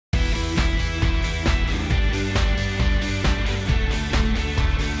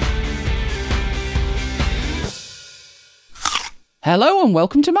Hello and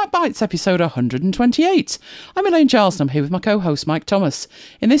welcome to Mac Bites, episode 128. I'm Elaine Giles and I'm here with my co-host Mike Thomas.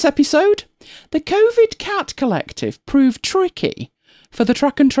 In this episode, the COVID Cat Collective proved tricky for the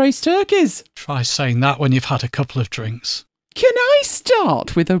track and trace turkeys. Try saying that when you've had a couple of drinks. Can I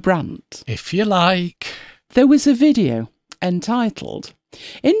start with a rant? If you like. There was a video entitled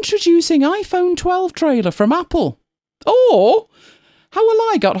Introducing iPhone 12 Trailer from Apple. Or How a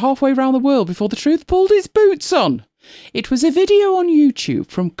Lie Got Halfway Around the World Before the Truth Pulled Its Boots On. It was a video on YouTube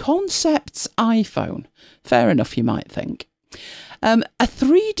from Concepts iPhone. Fair enough, you might think. A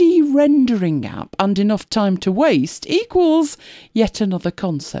 3D rendering app and enough time to waste equals yet another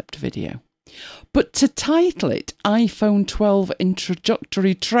concept video. But to title it iPhone 12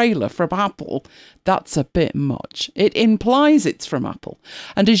 Introductory Trailer from Apple, that's a bit much. It implies it's from Apple.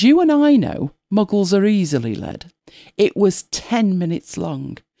 And as you and I know, muggles are easily led. It was 10 minutes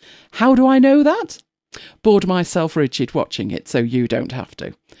long. How do I know that? Bored myself rigid watching it, so you don't have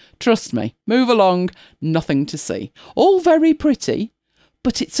to. Trust me, move along, nothing to see. All very pretty,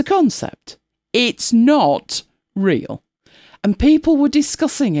 but it's a concept. It's not real. And people were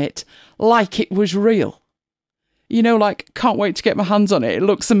discussing it like it was real. You know, like, can't wait to get my hands on it, it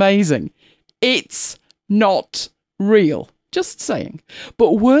looks amazing. It's not real. Just saying.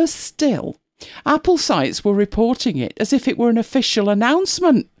 But worse still, Apple sites were reporting it as if it were an official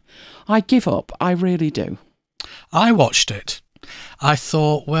announcement. I give up, I really do. I watched it. I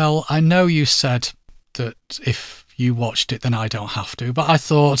thought, well, I know you said that if you watched it, then I don't have to, but I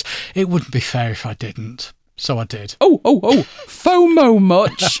thought it wouldn't be fair if I didn't. So I did. Oh, FOMO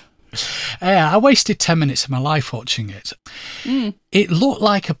much? Yeah, I wasted 10 minutes of my life watching it. It looked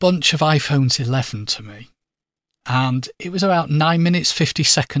like a bunch of iPhones 11 to me, and it was about 9 minutes, 50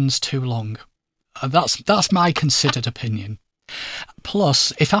 seconds too long. That's my considered opinion.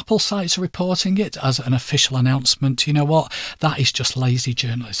 Plus, if Apple sites are reporting it as an official announcement, you know what? That is just lazy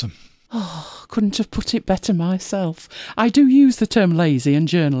journalism. Oh, couldn't have put it better myself. I do use the term lazy and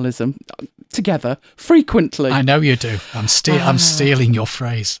journalism together frequently. I know you do. I'm stealing your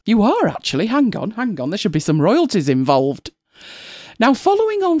phrase. You are actually. Hang on. There should be some royalties involved. Now,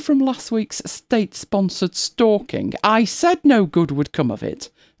 following on from last week's state-sponsored stalking, I said no good would come of it,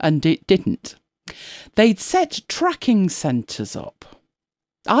 and it didn't. They'd set tracking centres up.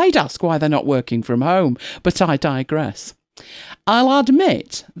 I'd ask why they're not working from home, but I digress. I'll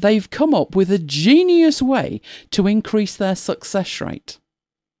admit they've come up with a genius way to increase their success rate.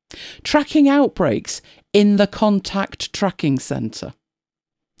 Tracking outbreaks in the contact tracking centre.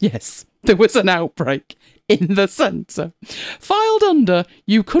 Yes, there was an outbreak in the centre. Filed under,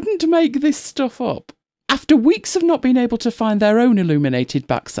 you couldn't make this stuff up. After weeks of not being able to find their own illuminated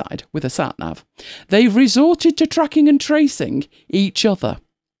backside with a sat-nav, they've resorted to tracking and tracing each other.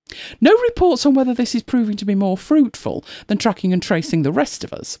 No reports on whether this is proving to be more fruitful than tracking and tracing the rest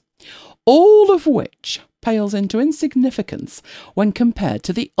of us, all of which pales into insignificance when compared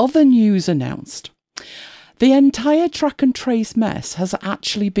to the other news announced. The entire track and trace mess has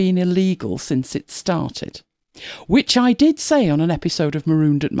actually been illegal since it started, which I did say on an episode of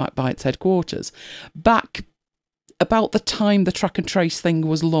Marooned at Mac Bites headquarters, back about the time the track and trace thing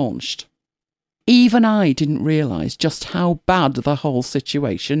was launched. Even I didn't realise just how bad the whole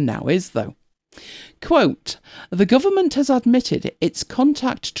situation now is, though. Quote, the government has admitted its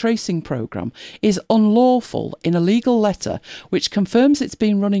contact tracing programme is unlawful in a legal letter which confirms it's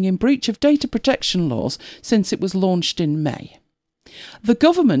been running in breach of data protection laws since it was launched in May. The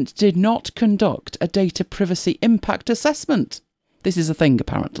government did not conduct a data privacy impact assessment. This is a thing,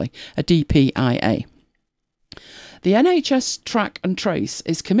 apparently, a DPIA. The NHS Track and Trace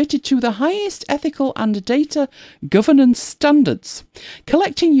is committed to the highest ethical and data governance standards,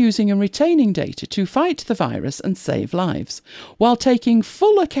 collecting, using and retaining data to fight the virus and save lives, while taking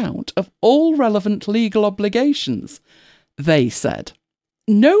full account of all relevant legal obligations, they said.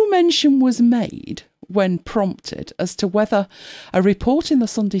 No mention was made when prompted as to whether a report in the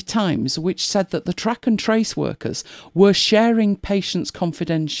Sunday Times which said that the track and trace workers were sharing patients'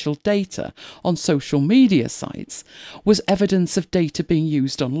 confidential data on social media sites was evidence of data being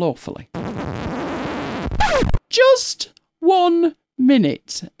used unlawfully. Just 1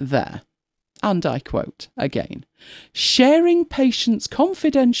 minute there. And I quote again, sharing patients'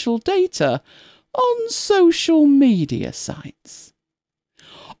 confidential data on social media sites.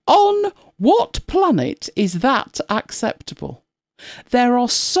 On what planet is that acceptable? There are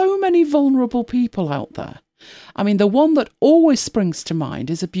so many vulnerable people out there. I mean, the one that always springs to mind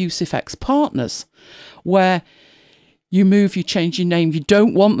is abusive ex-partners, where you move, you change your name, you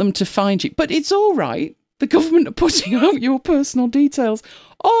don't want them to find you, but it's all right. The government are putting out your personal details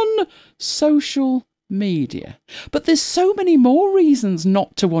on social media. But there's so many more reasons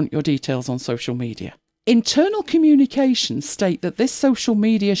not to want your details on social media. Internal communications state that this social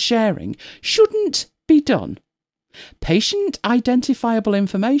media sharing shouldn't be done. Patient identifiable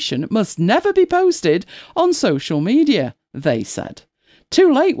information must never be posted on social media, they said.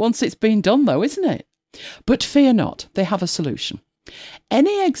 Too late once it's been done though, isn't it? But fear not, they have a solution.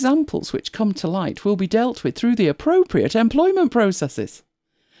 Any examples which come to light will be dealt with through the appropriate employment processes.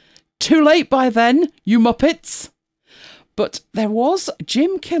 Too late by then, you muppets! But there was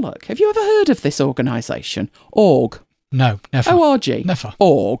Jim Killock. Have you ever heard of this organisation? Org. No, never. O-R-G. Never.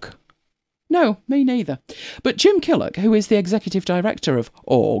 Org. No, me neither. But Jim Killock, who is the executive director of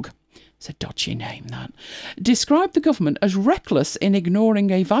Org, it's a dodgy name that, described the government as reckless in ignoring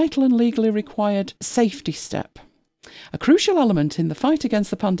a vital and legally required safety step. A crucial element in the fight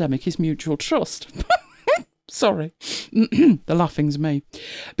against the pandemic is mutual trust. Sorry, the laughing's me.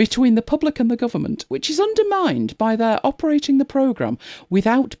 Between the public and the government, which is undermined by their operating the programme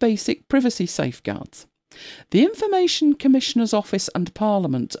without basic privacy safeguards. The Information Commissioner's Office and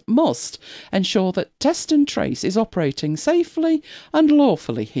Parliament must ensure that Test and Trace is operating safely and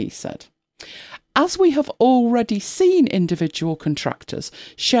lawfully, he said. As we have already seen individual contractors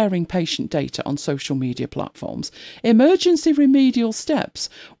sharing patient data on social media platforms, emergency remedial steps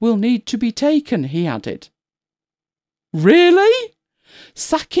will need to be taken, he added. Really?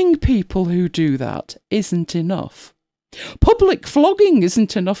 Sacking people who do that isn't enough. Public flogging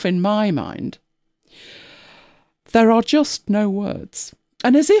isn't enough in my mind. There are just no words.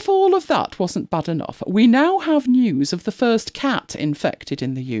 And as if all of that wasn't bad enough, we now have news of the first cat infected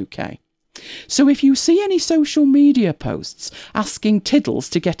in the UK. So if you see any social media posts asking Tiddles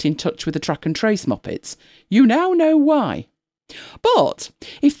to get in touch with the Track and Trace Muppets, you now know why. But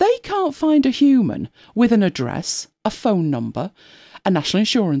if they can't find a human with an address, a phone number, a national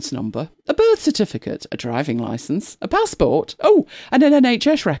insurance number, a birth certificate, a driving licence, a passport, and an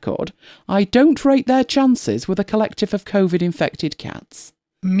NHS record, I don't rate their chances with a collective of COVID-infected cats.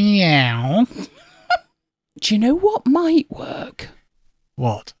 Meow. Do you know what might work?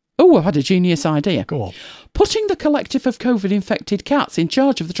 What? Oh, I've had a genius idea. Go on. Putting the collective of COVID-infected cats in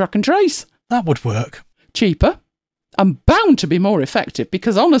charge of the track and trace. That would work. Cheaper. And bound to be more effective,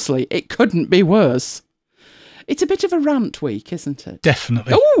 because honestly, it couldn't be worse. It's a bit of a rant week, isn't it?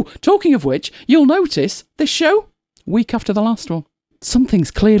 Definitely. Oh, talking of which, you'll notice this show, week after the last one.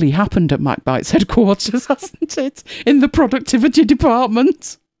 Something's clearly happened at MacBite's headquarters, hasn't it? In the productivity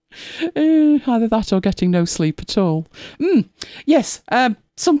department. Either that or getting no sleep at all. Yes,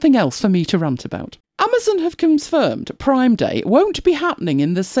 something else for me to rant about. Amazon have confirmed Prime Day won't be happening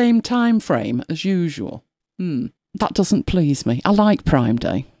in the same time frame as usual. That doesn't please me. I like Prime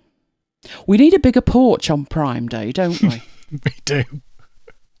Day. We need a bigger porch on Prime Day, don't we? We do.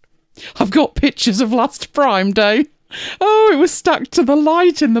 I've got pictures of last Prime Day. Oh, it was stacked to the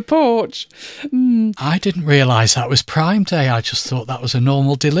light in the porch. I didn't realise that was Prime Day. I just thought that was a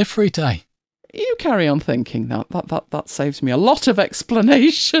normal delivery day. You carry on thinking that. That saves me a lot of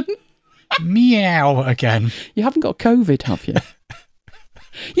explanation. Meow again. You haven't got COVID, have you?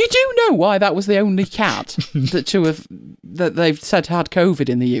 You do know why that was the only cat that they've said had COVID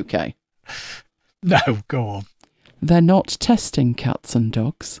in the UK? No, go on. They're not testing cats and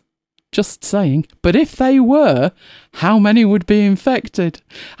dogs. Just saying. But if they were, how many would be infected?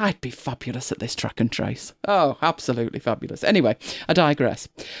 I'd be fabulous at this track and trace. Oh, absolutely fabulous. Anyway, I digress.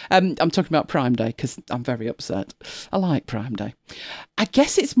 I'm talking about Prime Day because I'm very upset. I like Prime Day. I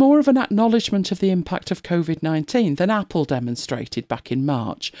guess it's more of an acknowledgement of the impact of COVID-19 than Apple demonstrated back in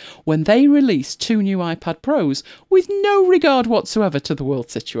March when they released 2 new iPad Pros with no regard whatsoever to the world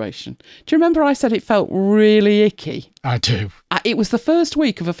situation. Do you remember I said it felt really icky? I do. It was the first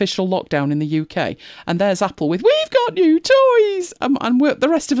week of official lockdown in the UK, and there's Apple with, we've got new toys! And the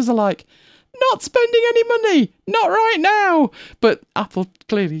rest of us are like, not spending any money, not right now. But Apple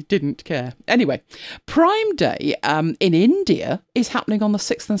clearly didn't care. Anyway, Prime Day in India is happening on the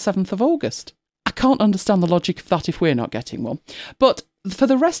 6th and 7th of August. I can't understand the logic of that if we're not getting one. But for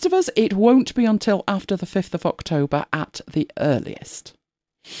the rest of us, it won't be until after the 5th of October at the earliest.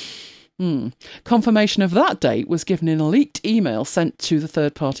 Confirmation of that date was given in a leaked email sent to the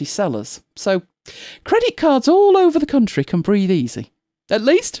third-party sellers. So, credit cards all over the country can breathe easy. At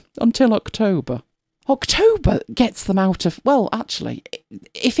least until October. October gets them out of... Well, actually,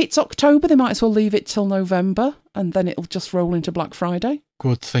 if it's October, they might as well leave it till November, and then it'll just roll into Black Friday.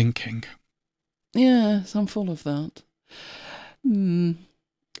 Good thinking. Yes, I'm full of that.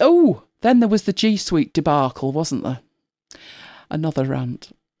 Oh, then there was the G Suite debacle, wasn't there? Another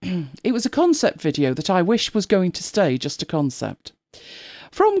rant. It was a concept video that I wish was going to stay just a concept.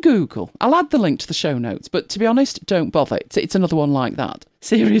 From Google. I'll add the link to the show notes, but to be honest, don't bother. It's another one like that.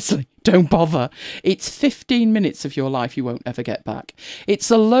 Seriously, don't bother. It's 15 minutes of your life you won't ever get back.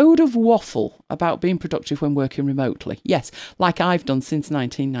 It's a load of waffle about being productive when working remotely. Yes, like I've done since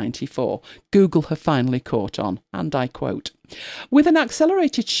 1994. Google have finally caught on, and I quote, "With an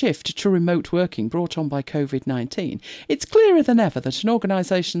accelerated shift to remote working brought on by COVID-19, it's clearer than ever that an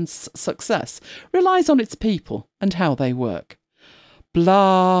organisation's success relies on its people and how they work."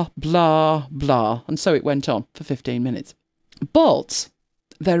 Blah, blah, blah. And so it went on for 15 minutes. But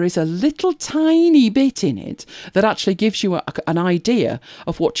there is a little tiny bit in it that actually gives you an idea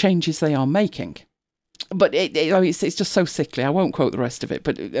of what changes they are making. But it's just so sickly. I won't quote the rest of it,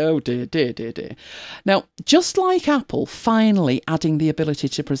 but oh dear, dear, dear, dear. Now, just like Apple finally adding the ability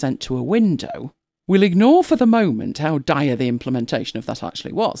to present to a window, we'll ignore for the moment how dire the implementation of that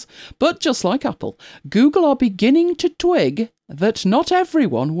actually was. But just like Apple, Google are beginning to twig that not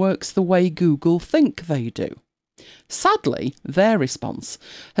everyone works the way Google think they do. Sadly, their response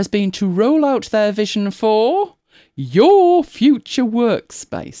has been to roll out their vision for your future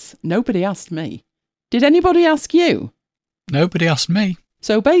workspace. Nobody asked me. Did anybody ask you? Nobody asked me.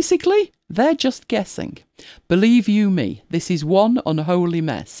 So basically, they're just guessing. Believe you me, this is one unholy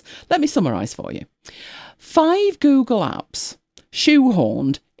mess. Let me summarise for you. 5 Google apps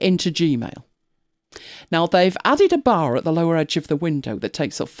shoehorned into Gmail. Now, they've added a bar at the lower edge of the window that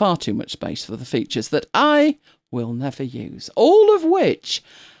takes up far too much space for the features that I will never use, all of which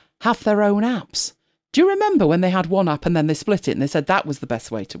have their own apps. Do you remember when they had one app and then they split it and they said that was the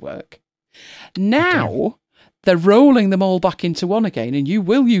best way to work? Now, they're rolling them all back into one again and you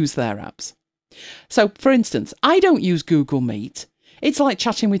will use their apps. So, for instance, I don't use Google Meet. It's like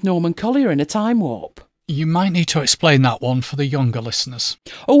chatting with Norman Collier in a time warp. You might need to explain that one for the younger listeners.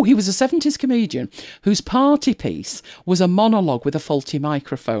 Oh, he was a 70s comedian whose party piece was a monologue with a faulty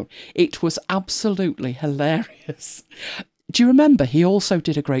microphone. It was absolutely hilarious. Do you remember he also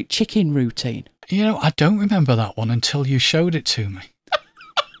did a great chicken routine? You know, I don't remember that one until you showed it to me.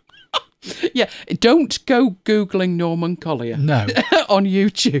 Yeah, don't go Googling Norman Collier. No. On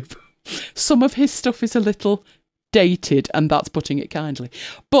YouTube. Some of his stuff is a little dated, and that's putting it kindly.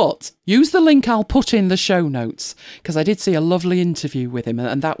 But use the link I'll put in the show notes, because I did see a lovely interview with him,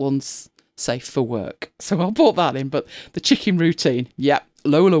 and that one's safe for work. So I'll put that in, but the chicken routine, yep,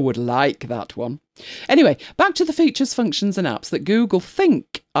 Lola would like that one. Anyway, back to the features, functions and apps that Google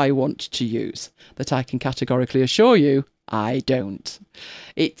think I want to use, that I can categorically assure you I don't.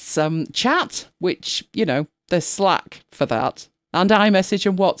 It's chat, which, you know, there's Slack for that, and iMessage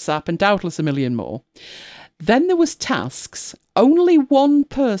and WhatsApp and doubtless a million more. Then there was tasks. Only one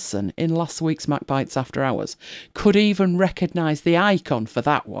person in last week's MacBites After Hours could even recognise the icon for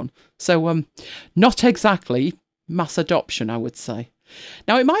that one. So, not exactly mass adoption, I would say.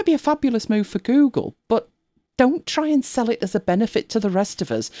 Now, it might be a fabulous move for Google, but don't try and sell it as a benefit to the rest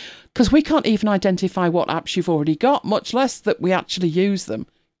of us, because we can't even identify what apps you've already got, much less that we actually use them,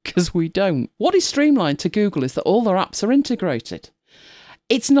 because we don't. What is streamlined to Google is that all their apps are integrated.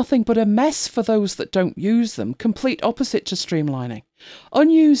 It's nothing but a mess for those that don't use them, complete opposite to streamlining.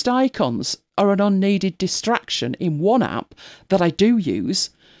 Unused icons are an unneeded distraction in one app that I do use.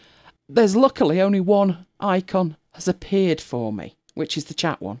 There's luckily only one icon has appeared for me, which is the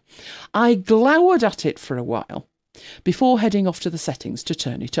chat one. I glowered at it for a while before heading off to the settings to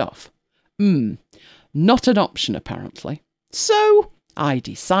turn it off. Not an option apparently. So I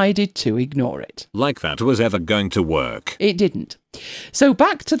decided to ignore it. Like that was ever going to work. It didn't. So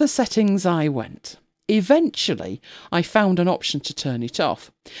back to the settings I went. Eventually, I found an option to turn it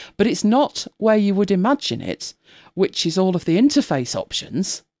off, but it's not where you would imagine it, which is all of the interface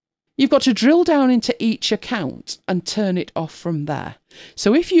options. You've got to drill down into each account and turn it off from there.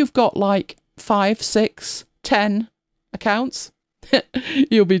 So if you've got like 5, 6, 10 accounts,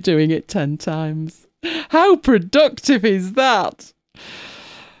 you'll be doing it 10 times. How productive is that?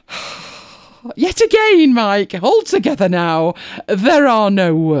 Yet again, Mike, hold together now. There are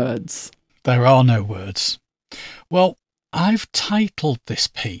no words. There are no words. Well, I've titled this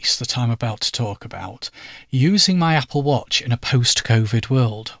piece that I'm about to talk about, Using My Apple Watch in a Post-COVID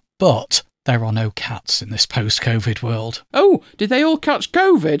World. But there are no cats in this post-COVID world. Oh, did they all catch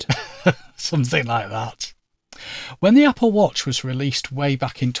COVID? Something like that. When the Apple Watch was released way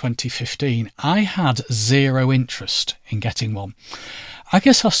back in 2015, I had zero interest in getting one. I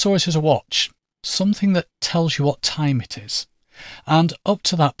guess I saw it as a watch, something that tells you what time it is. And up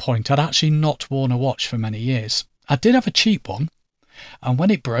to that point, I'd actually not worn a watch for many years. I did have a cheap one, and when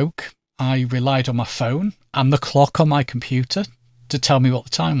it broke, I relied on my phone and the clock on my computer to tell me what the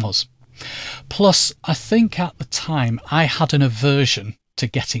time was. Plus, I think at the time I had an aversion to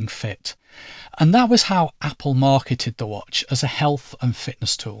getting fit. And that was how Apple marketed the watch, as a health and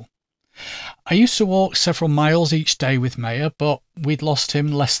fitness tool. I used to walk several miles each day with Maya, but we'd lost him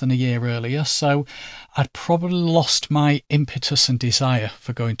less than a year earlier, so I'd probably lost my impetus and desire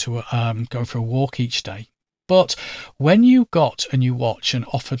for going for a walk each day. But when you got a new watch and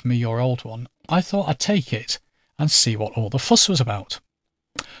offered me your old one, I thought I'd take it and see what all the fuss was about.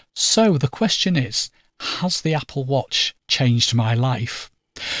 So the question is, has the Apple Watch changed my life?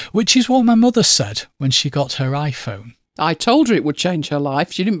 Which is what my mother said when she got her iPhone. I told her it would change her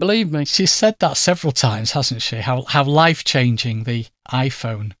life. She didn't believe me. She's said that several times, hasn't she? How life-changing the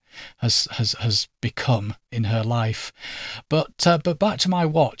iPhone has become in her life. But back to my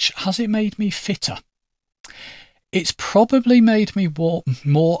watch. Has it made me fitter? It's probably made me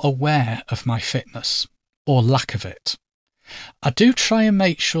more aware of my fitness, or lack of it. I do try and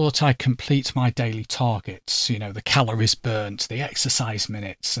make sure that I complete my daily targets, the calories burnt, the exercise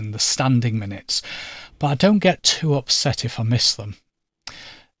minutes and the standing minutes, but I don't get too upset if I miss them.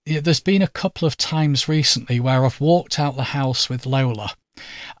 There's been a couple of times recently where I've walked out the house with Lola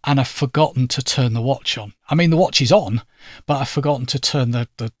and I've forgotten to turn the watch on. I mean, the watch is on, but I've forgotten to turn the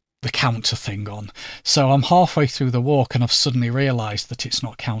counter thing on. So I'm halfway through the walk and I've suddenly realised that it's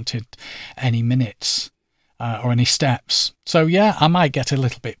not counted any minutes. Or any steps. So yeah, I might get a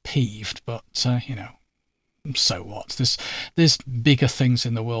little bit peeved, but so what? There's bigger things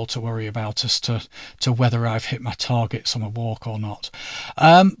in the world to worry about as to whether I've hit my targets on a walk or not.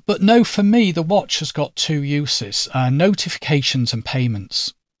 But no, for me, the watch has got two uses: notifications and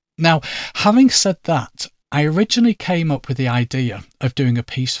payments. Now, having said that, I originally came up with the idea of doing a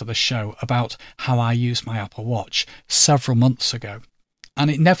piece for the show about how I use my Apple Watch several months ago,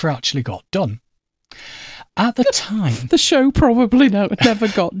 and it never actually got done. At the time... The show probably never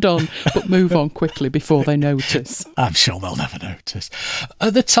got done, but move on quickly before they notice. I'm sure they'll never notice.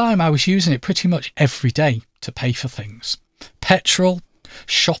 At the time, I was using it pretty much every day to pay for things. Petrol,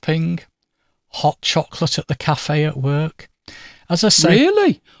 shopping, hot chocolate at the cafe at work. As I say...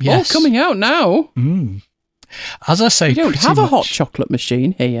 Really? Yes. All coming out now? As I say... We don't have a hot chocolate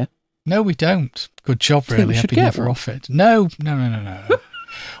machine here. No, we don't. Good job, really. I'd be never off it. No.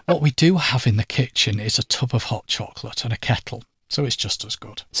 What we do have in the kitchen is a tub of hot chocolate and a kettle, so it's just as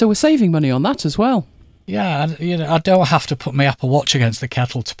good. So we're saving money on that as well. Yeah, I don't have to put my Apple Watch against the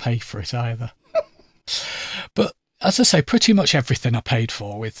kettle to pay for it either. But as I say, pretty much everything I paid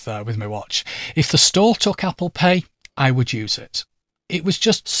for with my watch. If the store took Apple Pay, I would use it. It was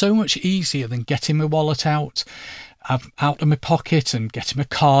just so much easier than getting my wallet out of my pocket and getting my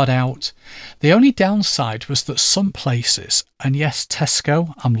card out. The only downside was that some places, and yes,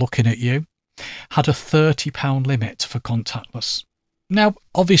 Tesco, I'm looking at you, had a £30 limit for contactless. Now,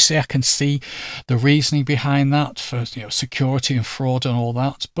 obviously, I can see the reasoning behind that for security and fraud and all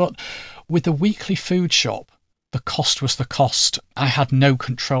that, but with the weekly food shop, the cost was the cost. I had no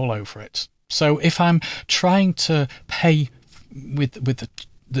control over it. So if I'm trying to pay with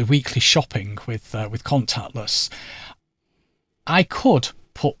the weekly shopping with contactless, I could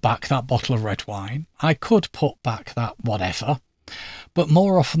put back that bottle of red wine, I could put back that whatever, but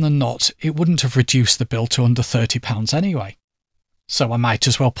more often than not, it wouldn't have reduced the bill to under £30 anyway. So I might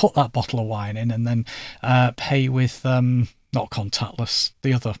as well put that bottle of wine in and then pay with not contactless,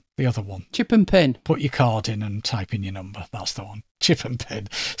 the other one. Chip and pin. Put your card in and type in your number. That's the one. Chip and pin.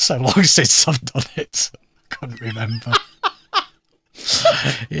 So long since I've done it, I couldn't remember.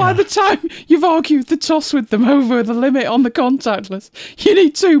 Yeah. By the time you've argued the toss with them over the limit on the contactless, you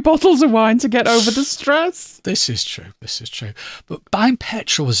need 2 bottles of wine to get over the stress. This is true. But buying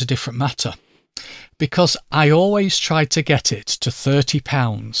petrol was a different matter, because I always tried to get it to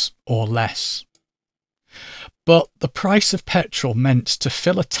 £30 or less. But the price of petrol meant to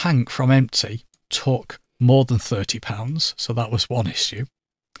fill a tank from empty took more than £30, so that was one issue.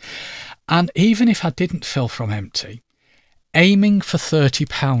 And even if I didn't fill from empty, aiming for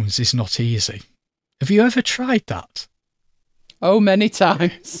 £30 is not easy. Have you ever tried that? Oh, many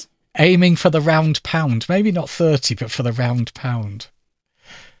times. Aiming for the round pound. Maybe not 30, but for the round pound.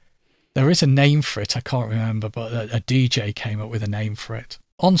 There is a name for it, I can't remember, but a DJ came up with a name for it.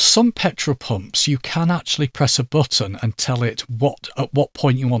 On some petrol pumps, you can actually press a button and tell it at what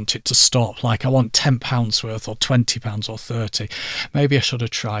point you want it to stop. Like, I want £10 worth or £20 or 30. Maybe I should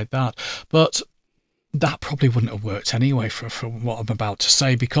have tried that. But that probably wouldn't have worked anyway for what I'm about to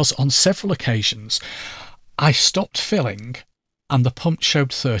say, because on several occasions I stopped filling and the pump showed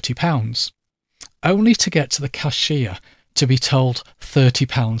 £30, only to get to the cashier to be told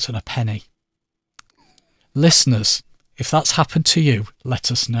 £30 and a penny. Listeners, if that's happened to you,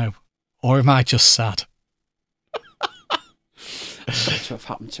 let us know. Or am I just sad? It's got to have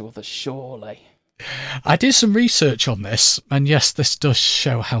happened to others, surely. I did some research on this, and yes, this does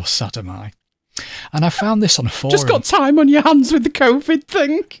show how sad am I. And I found this on a forum. Just got time on your hands with the COVID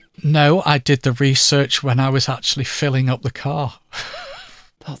thing. No, I did the research when I was actually filling up the car.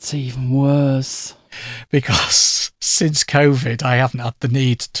 That's even worse. Because since COVID, I haven't had the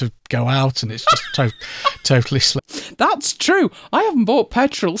need to go out, and it's just totally slipped. That's true. I haven't bought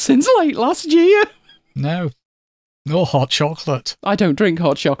petrol since late last year. No. Or hot chocolate. I don't drink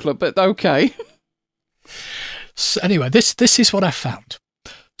hot chocolate, but okay. So anyway, this is what I found.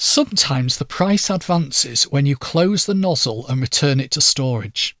 Sometimes the price advances when you close the nozzle and return it to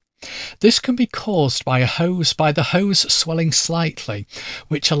storage. This can be caused by the hose swelling slightly,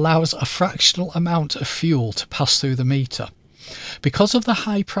 which allows a fractional amount of fuel to pass through the meter. Because of the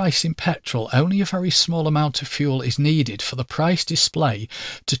high price in petrol, only a very small amount of fuel is needed for the price display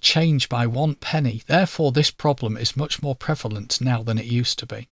to change by 1 penny. Therefore, this problem is much more prevalent now than it used to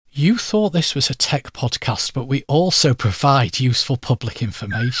be. You thought this was a tech podcast, but we also provide useful public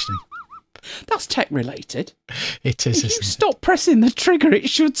information. That's tech related. It is, If you isn't it? stop pressing the trigger, it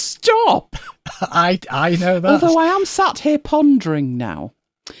should stop. I know that. Although I am sat here pondering now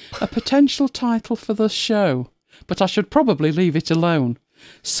a potential title for the show, but I should probably leave it alone.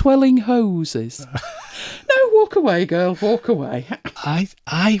 Swelling hoses. No, walk away, girl, walk away.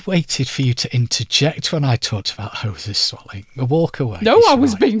 I waited for you to interject when I talked about hoses swelling. Walk away. No, It's I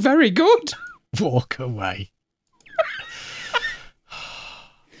was right. being very good. Walk away.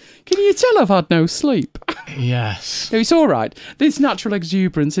 Can you tell I've had no sleep? Yes. No, it's all right. This natural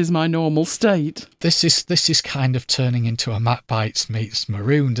exuberance is my normal state. This is kind of turning into a Matt Bites meets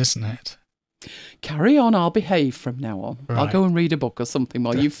Marooned, isn't it? Carry on, I'll behave from now on. I'll Right. go and read a book or something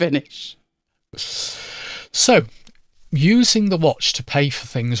while you finish. So, using the watch to pay for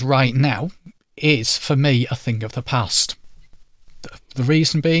things right now is, for me, a thing of the past. The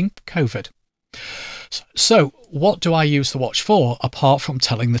reason being COVID. So, what do I use the watch for, apart from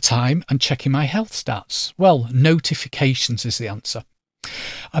telling the time and checking my health stats? Well, notifications is the answer.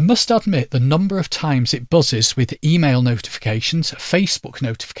 I must admit the number of times it buzzes with email notifications, Facebook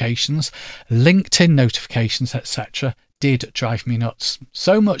notifications, LinkedIn notifications, etc. did drive me nuts.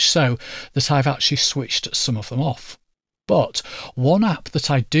 So much so that I've actually switched some of them off. But one app that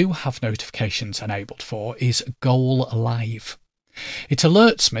I do have notifications enabled for is Goal Live. It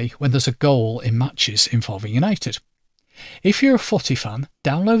alerts me when there's a goal in matches involving United. If you're a footy fan,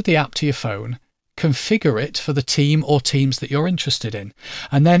 download the app to your phone, configure it for the team or teams that you're interested in,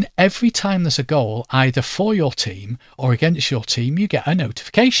 and then every time there's a goal, either for your team or against your team, you get a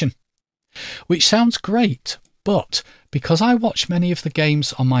notification. Which sounds great, but because I watch many of the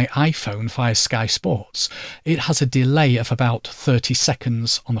games on my iPhone via Sky Sports, it has a delay of about 30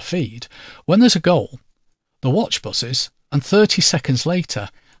 seconds on the feed. When there's a goal, the watch buzzes, and 30 seconds later,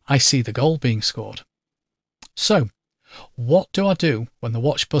 I see the goal being scored. So, what do I do when the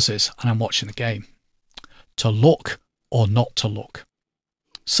watch buzzes and I'm watching the game? To look or not to look?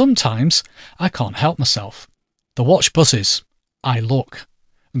 Sometimes I can't help myself. The watch buzzes. I look.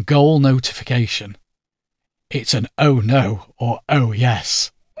 Goal notification. It's an oh no or oh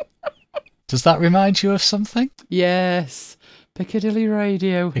yes. Does that remind you of something? Yes, Piccadilly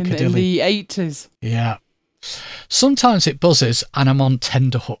Radio in Piccadilly. the 80s. Yeah. Sometimes it buzzes and I'm on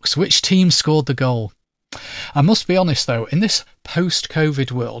tenterhooks. Which team scored the goal? I must be honest though, in this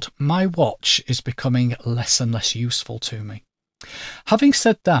post-COVID world, my watch is becoming less and less useful to me. Having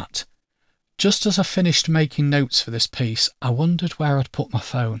said that, just as I finished making notes for this piece, I wondered where I'd put my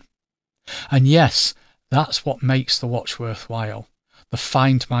phone. And yes, that's what makes the watch worthwhile, the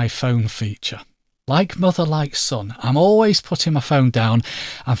Find My Phone feature. Like mother, like son, I'm always putting my phone down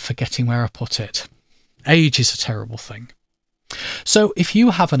and forgetting where I put it. Age is a terrible thing. So if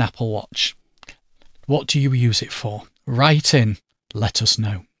you have an Apple Watch, what do you use it for? Write in, let us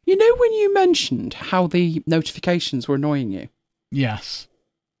know. You know when you mentioned how the notifications were annoying you? Yes.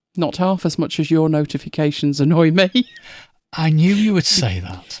 Not half as much as your notifications annoy me. I knew you would say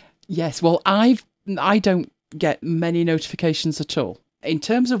that. Yes, well, I don't get many notifications at all. In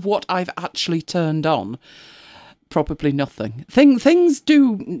terms of what I've actually turned on, probably nothing. Things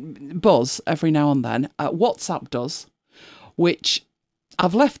do buzz every now and then. WhatsApp does, which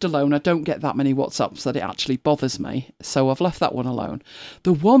I've left alone. I don't get that many WhatsApps that it actually bothers me, so I've left that one alone.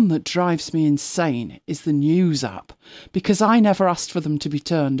 The one that drives me insane is the news app, because I never asked for them to be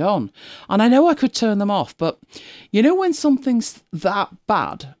turned on. And I know I could turn them off, but you know when something's that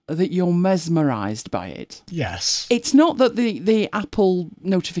bad that you're mesmerised by it? Yes. It's not that the Apple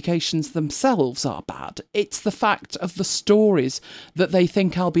notifications themselves are bad. It's the fact of the stories that they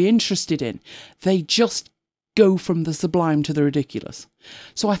think I'll be interested in. They just go from the sublime to the ridiculous.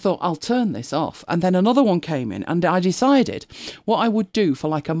 So I thought, I'll turn this off. And then another one came in, and I decided what I would do for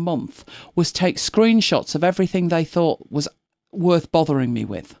like a month was take screenshots of everything they thought was worth bothering me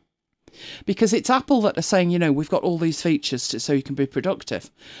with. Because it's Apple that are saying, we've got all these features so you can be productive.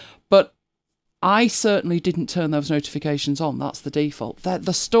 But I certainly didn't turn those notifications on. That's the default.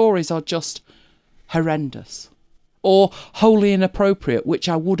 The stories are just horrendous or wholly inappropriate, which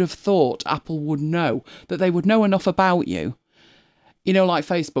I would have thought Apple would know, that they would know enough about you. Like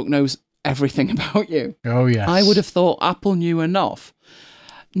Facebook knows everything about you. Oh, yes. I would have thought Apple knew enough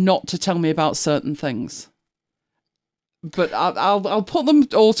not to tell me about certain things. But I'll put them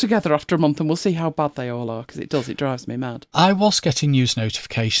all together after a month and we'll see how bad they all are, because it drives me mad. I was getting news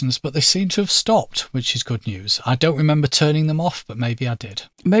notifications, but they seem to have stopped, which is good news. I don't remember turning them off, but maybe I did.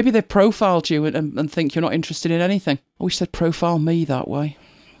 Maybe they profiled you and think you're not interested in anything. I wish they'd profile me that way.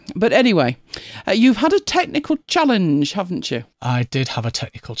 But anyway, you've had a technical challenge, haven't you? I did have a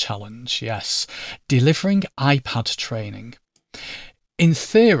technical challenge, yes. Delivering iPad training. In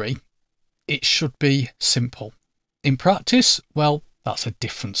theory, it should be simple. In practice, well, that's a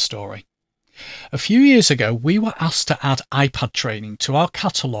different story. A few years ago, we were asked to add iPad training to our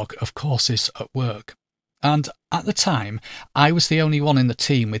catalogue of courses at work. And at the time, I was the only one in the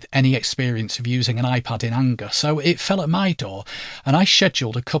team with any experience of using an iPad in anger, so it fell at my door, and I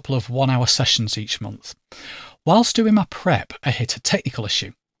scheduled a couple of 1-hour sessions each month. Whilst doing my prep, I hit a technical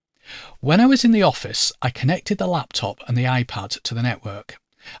issue. When I was in the office, I connected the laptop and the iPad to the network.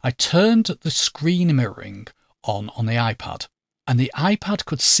 I turned the screen mirroring on the iPad, and the iPad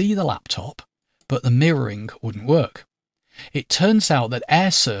could see the laptop, but the mirroring wouldn't work. It turns out that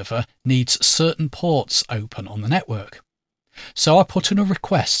AirServer needs certain ports open on the network. So I put in a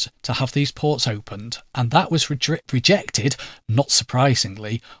request to have these ports opened, and that was rejected, not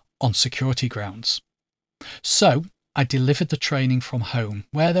surprisingly, on security grounds. So I delivered the training from home,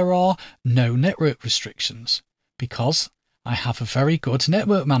 where there are no network restrictions, because I have a very good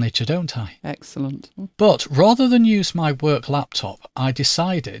network manager, don't I? Excellent. But rather than use my work laptop, I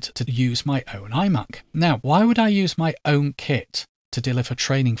decided to use my own iMac. Now, why would I use my own kit to deliver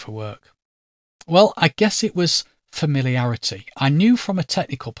training for work? Well, I guess it was familiarity. I knew from a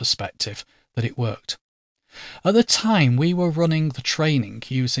technical perspective that it worked. At the time, we were running the training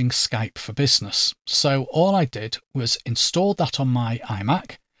using Skype for Business. So all I did was install that on my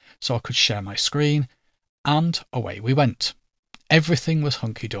iMac so I could share my screen, and away we went. Everything was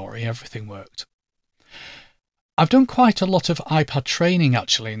hunky-dory, everything worked. I've done quite a lot of iPad training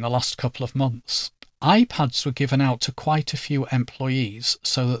actually in the last couple of months. iPads were given out to quite a few employees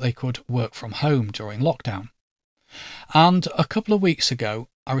so that they could work from home during lockdown. And a couple of weeks ago,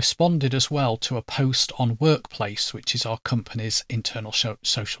 I responded as well to a post on Workplace, which is our company's internal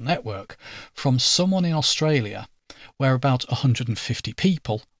social network, from someone in Australia where about 150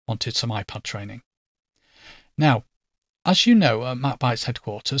 people wanted some iPad training. Now, as you know, at MacBytes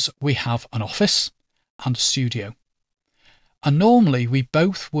headquarters, we have an office and a studio. And normally we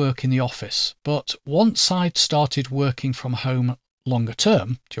both work in the office, but once I'd started working from home longer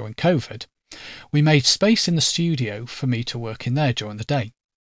term during COVID, we made space in the studio for me to work in there during the day.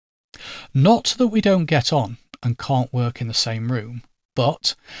 Not that we don't get on and can't work in the same room,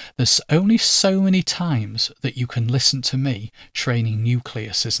 but there's only so many times that you can listen to me training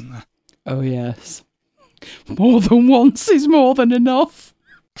Nucleus, isn't there? Oh, yes. More than once is more than enough.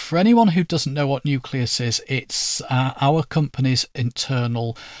 For anyone who doesn't know what Nucleus is, it's our company's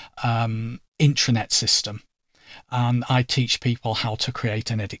internal intranet system. And I teach people how to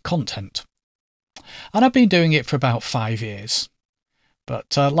create and edit content. And I've been doing it for about 5 years.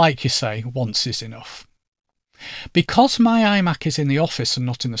 But like you say, once is enough. Because my iMac is in the office and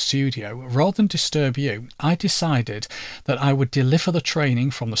not in the studio, rather than disturb you, I decided that I would deliver the training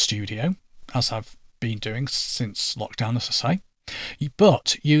from the studio, as I've been doing since lockdown, as I say,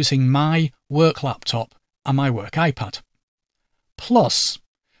 but using my work laptop and my work iPad. Plus,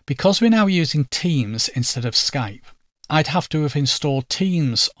 because we're now using Teams instead of Skype, I'd have to have installed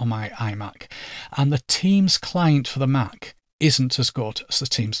Teams on my iMac, and the Teams client for the Mac isn't as good as the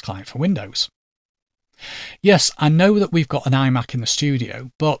Teams client for Windows. Yes, I know that we've got an iMac in the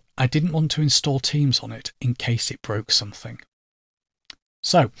studio, but I didn't want to install Teams on it in case it broke something.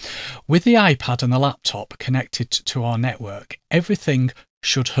 So, with the iPad and the laptop connected to our network, everything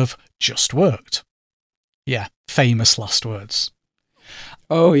should have just worked. Yeah, famous last words.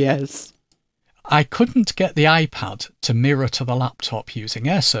 Oh, yes. I couldn't get the iPad to mirror to the laptop using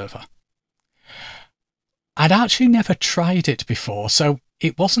AirServer. I'd actually never tried it before, so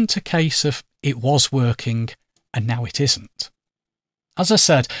it wasn't a case of it was working and now it isn't. As I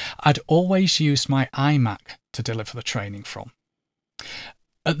said, I'd always used my iMac to deliver the training from.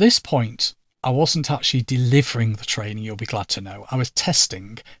 At this point, I wasn't actually delivering the training, you'll be glad to know. I was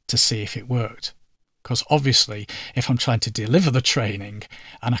testing to see if it worked. Because obviously, if I'm trying to deliver the training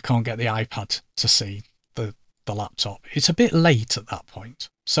and I can't get the iPad to see the laptop, it's a bit late at that point.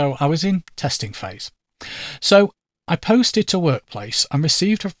 So I was in testing phase. So I posted to Workplace and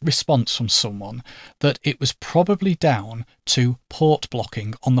received a response from someone that it was probably down to port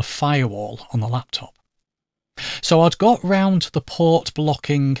blocking on the firewall on the laptop. So I'd got round the port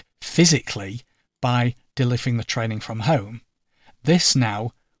blocking physically by delivering the training from home. This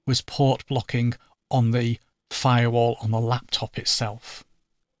now was port blocking on the firewall on the laptop itself.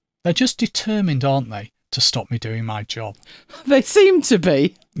 They're just determined, aren't they, to stop me doing my job? They seem to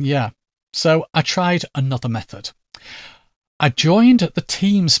be. Yeah. So I tried another method. I joined the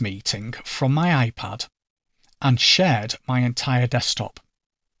Teams meeting from my iPad and shared my entire desktop.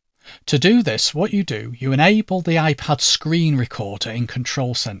 To do this, what you do, you enable the iPad screen recorder in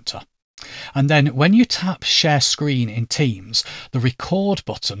Control Center. And then when you tap Share Screen in Teams, the record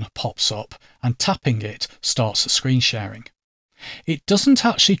button pops up and tapping it starts screen sharing. It doesn't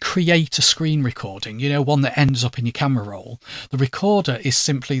actually create a screen recording, one that ends up in your camera roll. The recorder is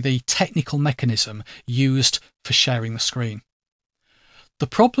simply the technical mechanism used for sharing the screen. The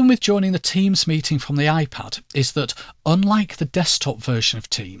problem with joining the Teams meeting from the iPad is that, unlike the desktop version of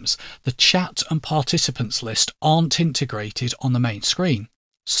Teams, the chat and participants list aren't integrated on the main screen.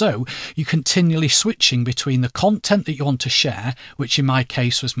 So you're continually switching between the content that you want to share, which in my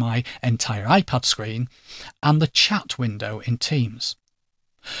case was my entire iPad screen, and the chat window in Teams.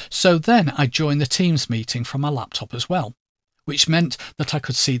 So then I joined the Teams meeting from my laptop as well, which meant that I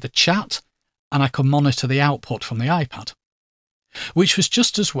could see the chat and I could monitor the output from the iPad, which was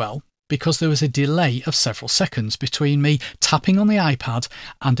just as well because there was a delay of several seconds between me tapping on the iPad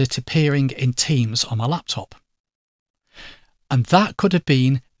and it appearing in Teams on my laptop. And that could have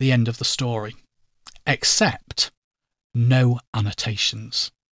been the end of the story, except no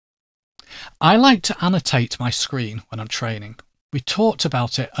annotations. I like to annotate my screen when I'm training. We talked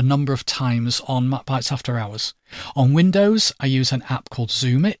about it a number of times on MacBites After Hours. On Windows, I use an app called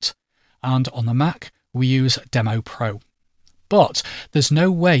Zoomit, and on the Mac, we use Demo Pro. But there's no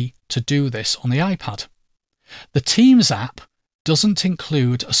way to do this on the iPad. The Teams app doesn't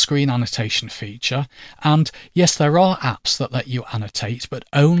include a screen annotation feature, and yes, there are apps that let you annotate, but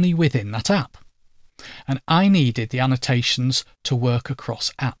only within that app. And I needed the annotations to work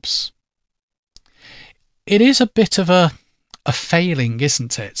across apps. It is a bit of a failing,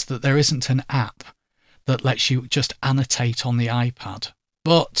 isn't it, that there isn't an app that lets you just annotate on the iPad.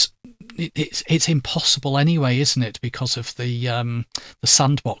 But it's impossible anyway, isn't it, because of the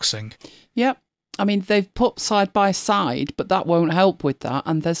sandboxing? Yep. I mean, they've put side by side, but that won't help with that.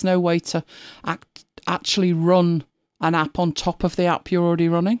 And there's no way to actually run an app on top of the app you're already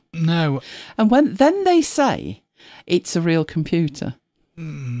running. No. And then they say it's a real computer.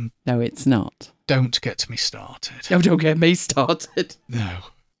 No, it's not. Don't get me started. No, don't get me started. No.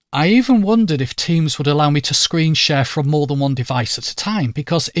 I even wondered if Teams would allow me to screen share from more than one device at a time,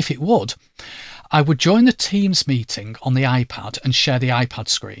 because if it would, I would join the Teams meeting on the iPad and share the iPad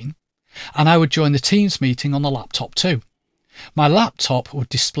screen, and I would join the Teams meeting on the laptop too. My laptop would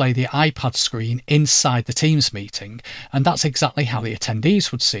display the iPad screen inside the Teams meeting, and that's exactly how the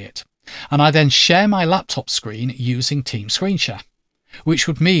attendees would see it. And I then share my laptop screen using Teams Screen Share, which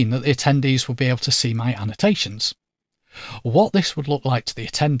would mean that the attendees would be able to see my annotations. What this would look like to the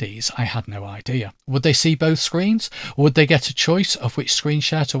attendees, I had no idea. Would they see both screens? Would they get a choice of which screen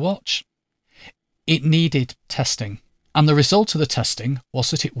share to watch? It needed testing, and the result of the testing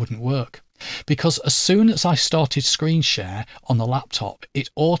was that it wouldn't work, because as soon as I started screen share on the laptop, it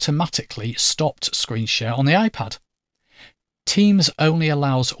automatically stopped screen share on the iPad. Teams only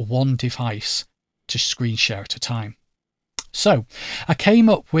allows one device to screen share at a time. So I came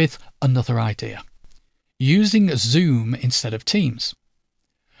up with another idea, using Zoom instead of Teams.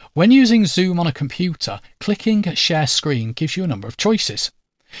 When using Zoom on a computer, clicking Share Screen gives you a number of choices.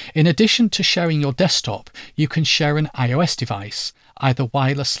 In addition to sharing your desktop, you can share an iOS device, either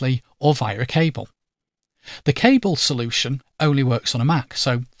wirelessly or via a cable. The cable solution only works on a Mac,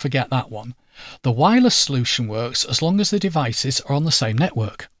 so forget that one. The wireless solution works as long as the devices are on the same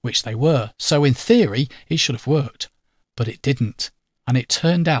network, which they were, so in theory it should have worked. But it didn't, and it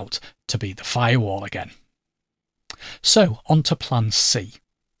turned out to be the firewall again. So on to plan C.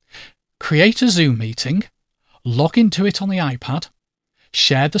 Create a Zoom meeting, log into it on the iPad,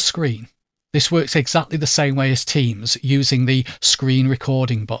 share the screen. This works exactly the same way as Teams, using the screen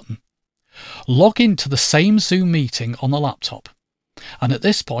recording button. Log into the same Zoom meeting on the laptop. And at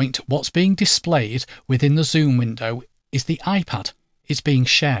this point, what's being displayed within the Zoom window is the iPad. It's being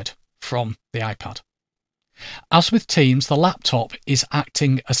shared from the iPad. As with Teams, the laptop is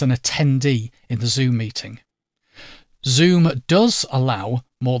acting as an attendee in the Zoom meeting. Zoom does allow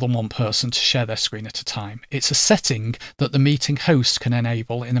more than one person to share their screen at a time. It's a setting that the meeting host can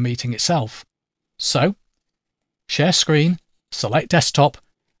enable in the meeting itself. So, share screen, select desktop,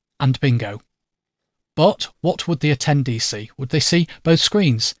 and bingo. But what would the attendee see? Would they see both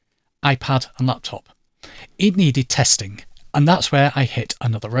screens, iPad and laptop? It needed testing, and that's where I hit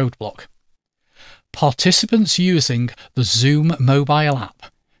another roadblock. Participants using the Zoom mobile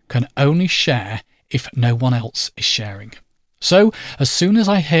app can only share if no one else is sharing. So, as soon as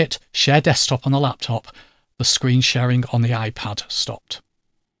I hit share desktop on the laptop, the screen sharing on the iPad stopped.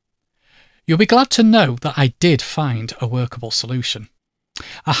 You'll be glad to know that I did find a workable solution.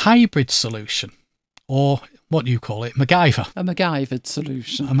 A hybrid solution, or what do you call it, MacGyver. A MacGyvered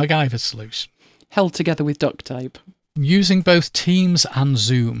solution. A MacGyver solution. Held together with duct tape. Using both Teams and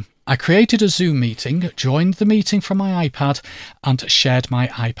Zoom, I created a Zoom meeting, joined the meeting from my iPad, and shared my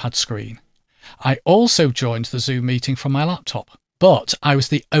iPad screen. I also joined the Zoom meeting from my laptop, but I was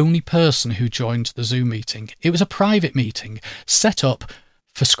the only person who joined the Zoom meeting. It was a private meeting set up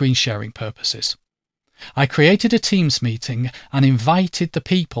for screen sharing purposes. I created a Teams meeting and invited the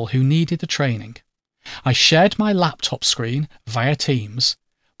people who needed the training. I shared my laptop screen via Teams,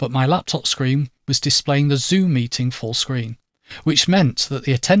 but my laptop screen was displaying the Zoom meeting full screen, which meant that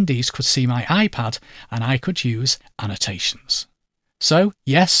the attendees could see my iPad and I could use annotations. So,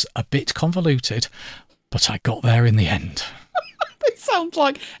 yes, a bit convoluted, but I got there in the end. It sounds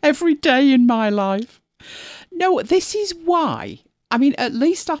like every day in my life. No, this is why. I mean, at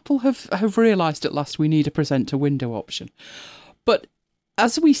least Apple have realised at last we need a presenter window option. But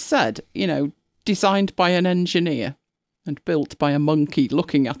as we said, designed by an engineer and built by a monkey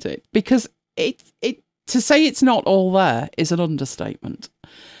looking at it, because it to say it's not all there is an understatement.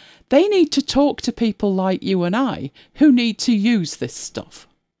 They need to talk to people like you and I who need to use this stuff.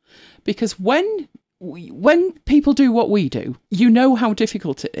 Because when people do what we do, you know how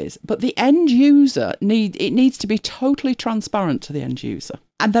difficult it is. But the end user needs to be totally transparent to the end user.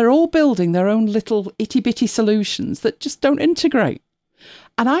 And they're all building their own little itty-bitty solutions that just don't integrate.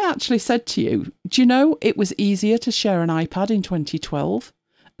 And I actually said to you, do you know it was easier to share an iPad in 2012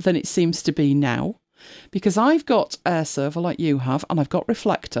 than it seems to be now? Because I've got AirServer like you have, and I've got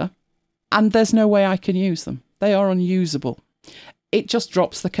Reflector, and there's no way I can use them. They are unusable. It just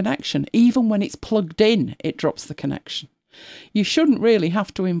drops the connection. Even when it's plugged in, it drops the connection. You shouldn't really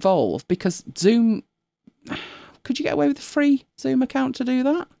have to involve, because Zoom... Could you get away with a free Zoom account to do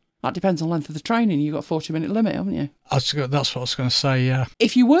that? That depends on the length of the training. You've got a 40-minute limit, haven't you? That's what I was going to say, yeah.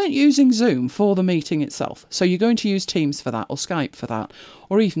 If you weren't using Zoom for the meeting itself, so you're going to use Teams for that, or Skype for that,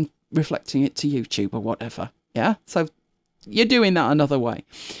 or even reflecting it to YouTube or whatever, yeah? So you're doing that another way.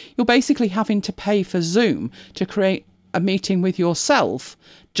 You're basically having to pay for Zoom to create a meeting with yourself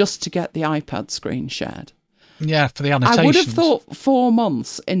just to get the iPad screen shared. Yeah, for the annotations. I would have thought 4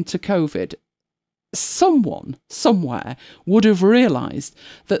 months into COVID, someone, somewhere, would have realised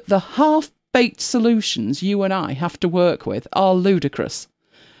that the half-baked solutions you and I have to work with are ludicrous.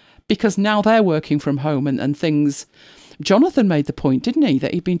 Because now they're working from home and things... Jonathan made the point, didn't he,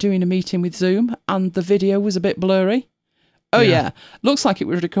 that he'd been doing a meeting with Zoom and the video was a bit blurry? Oh, yeah. Looks like it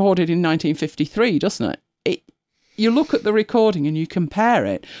was recorded in 1953, doesn't it? You look at the recording and you compare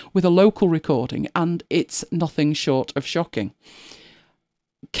it with a local recording and it's nothing short of shocking.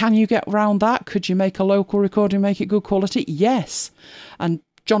 Can you get around that? Could you make a local recording, make it good quality? Yes. And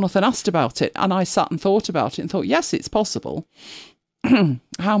Jonathan asked about it and I sat and thought about it and thought, yes, it's possible.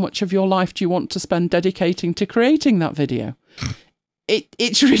 How much of your life do you want to spend dedicating to creating that video?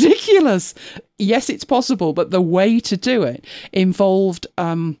 It's ridiculous. Yes, it's possible, but the way to do it involved...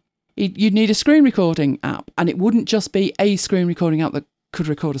 you'd need a screen recording app, and it wouldn't just be a screen recording app that could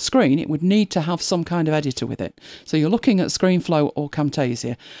record a screen. It would need to have some kind of editor with it. So you're looking at ScreenFlow or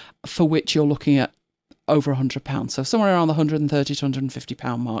Camtasia, for which you're looking at over £100. So somewhere around the £130 to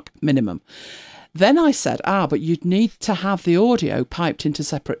 £150 mark minimum. Then I said, but you'd need to have the audio piped into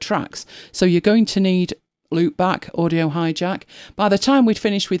separate tracks. So you're going to need Loopback, Audio Hijack. By the time we'd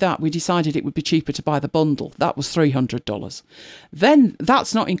finished with that, we decided it would be cheaper to buy the bundle. That was $300. Then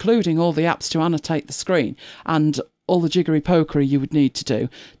that's not including all the apps to annotate the screen and all the jiggery pokery you would need to do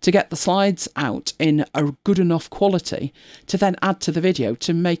to get the slides out in a good enough quality to then add to the video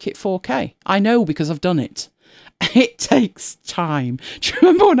to make it 4K. I know because I've done it. It takes time. Do you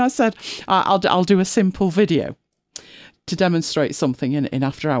remember when I said I'll do a simple video to demonstrate something in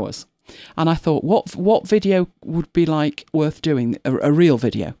After Hours? And I thought, what video would be like worth doing? A real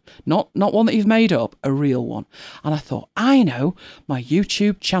video, not one that you've made up, a real one. And I thought, I know, my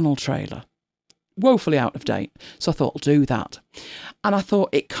YouTube channel trailer. Woefully out of date. So I thought, I'll do that. And I thought,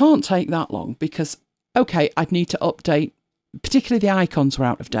 it can't take that long because, okay, I'd need to update, particularly the icons were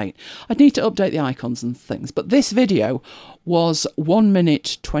out of date. I'd need to update the icons and things. But this video was 1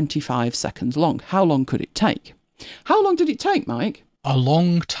 minute, 25 seconds long. How long could it take? How long did it take, Mike? A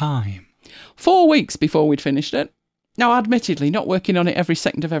long time. 4 weeks before we'd finished it. Now, admittedly, not working on it every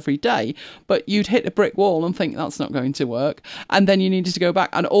second of every day, but you'd hit a brick wall and think that's not going to work. And then you needed to go back.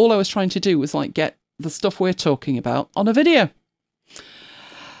 And all I was trying to do was like get the stuff we're talking about on a video.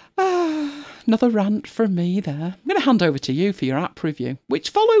 Another rant from me there. I'm going to hand over to you for your app review, which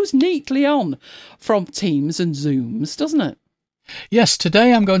follows neatly on from Teams and Zooms, doesn't it? Yes,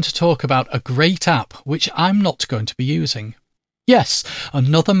 today I'm going to talk about a great app which I'm not going to be using. Yes,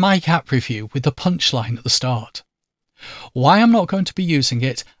 another Mike app review with the punchline at the start. Why I'm not going to be using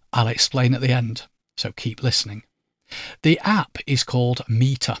it, I'll explain at the end, so keep listening. The app is called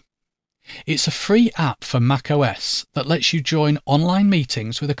Meeter. It's a free app for macOS that lets you join online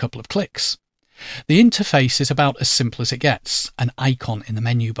meetings with a couple of clicks. The interface is about as simple as it gets, an icon in the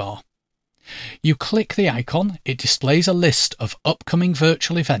menu bar. You click the icon, it displays a list of upcoming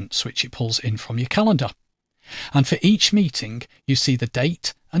virtual events which it pulls in from your calendar. And for each meeting, you see the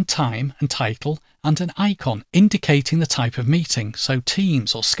date and time and title and an icon indicating the type of meeting, so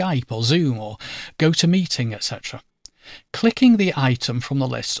Teams or Skype or Zoom or GoToMeeting, etc. Clicking the item from the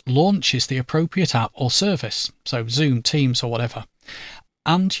list launches the appropriate app or service, so Zoom, Teams or whatever,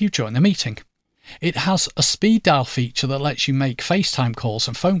 and you join the meeting. It has a speed dial feature that lets you make FaceTime calls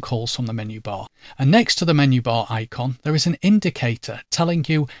and phone calls from the menu bar. And next to the menu bar icon, there is an indicator telling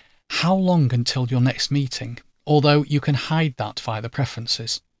you how long until your next meeting, although you can hide that via the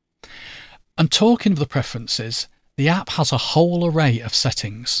preferences. And talking of the preferences, the app has a whole array of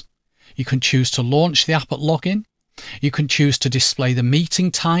settings. You can choose to launch the app at login. You can choose to display the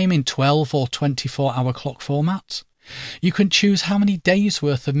meeting time in 12 or 24-hour clock format. You can choose how many days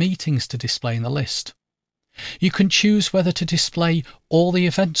worth of meetings to display in the list. You can choose whether to display all the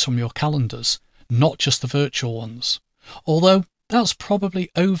events from your calendars, not just the virtual ones. Although that's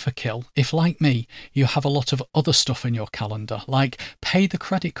probably overkill if, like me, you have a lot of other stuff in your calendar, like pay the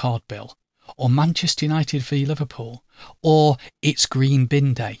credit card bill, or Manchester United v Liverpool, or it's Green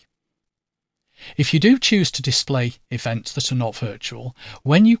Bin Day. If you do choose to display events that are not virtual,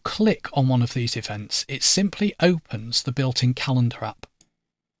 when you click on one of these events, it simply opens the built-in calendar app.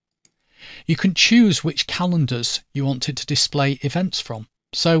 You can choose which calendars you want it to display events from.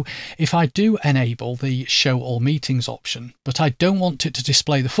 So if I do enable the Show All Meetings option, but I don't want it to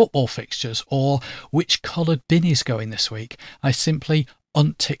display the football fixtures or which coloured bin is going this week, I simply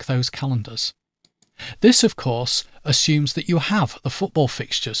untick those calendars. This, of course, assumes that you have the football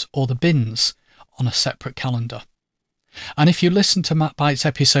fixtures or the bins on a separate calendar. And if you listen to Matt Bites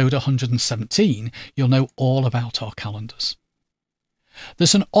episode 117, you'll know all about our calendars.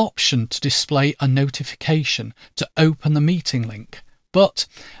 There's an option to display a notification to open the meeting link, but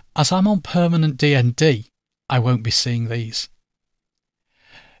as I'm on permanent DND, I won't be seeing these.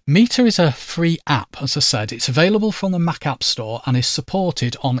 Meeter is a free app, as I said. It's available from the Mac App Store and is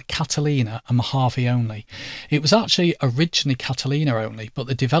supported on Catalina and Mojave only. It was actually originally Catalina only, but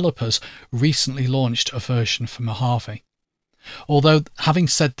the developers recently launched a version for Mojave. Although, having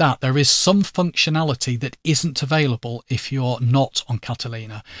said that, there is some functionality that isn't available if you're not on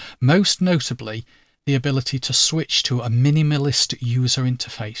Catalina, most notably the ability to switch to a minimalist user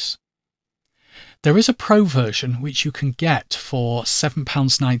interface. There is a Pro version which you can get for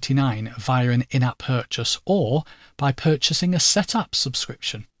 £7.99 via an in-app purchase or by purchasing a Setapp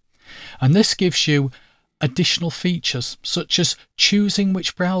subscription. And this gives you additional features such as choosing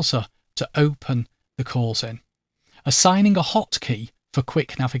which browser to open the calls in, assigning a hotkey for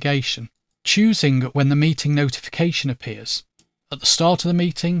quick navigation, choosing when the meeting notification appears, at the start of the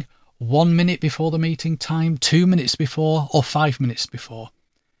meeting, 1 minute before the meeting time, 2 minutes before or 5 minutes before,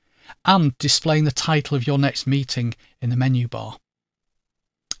 and displaying the title of your next meeting in the menu bar.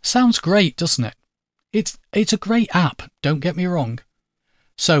 Sounds great, doesn't it? It's a great app, don't get me wrong.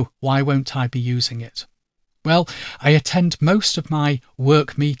 So why won't I be using it? Well, I attend most of my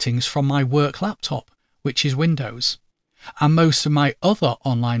work meetings from my work laptop, which is Windows. And most of my other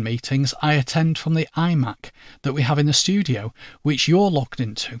online meetings I attend from the iMac that we have in the studio, which you're logged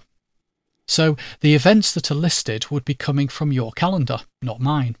into. So the events that are listed would be coming from your calendar, not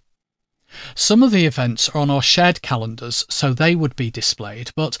mine. Some of the events are on our shared calendars, so they would be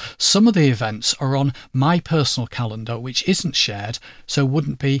displayed, but some of the events are on my personal calendar, which isn't shared, so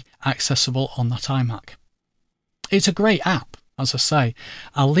wouldn't be accessible on that iMac. It's a great app, as I say.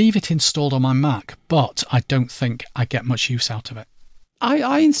 I'll leave it installed on my Mac, but I don't think I get much use out of it.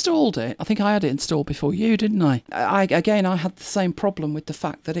 I installed it. I think I had it installed before you, didn't I? I had the same problem with the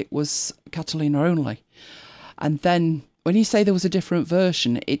fact that it was Catalina only. And then when you say there was a different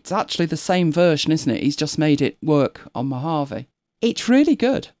version, it's actually the same version, isn't it? He's just made it work on Mojave. It's really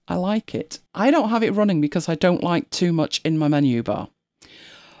good. I like it. I don't have it running because I don't like too much in my menu bar.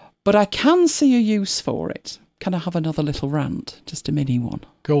 But I can see a use for it. Can I have another little rant? Just a mini one.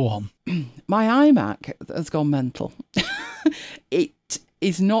 Go on. My iMac has gone mental. It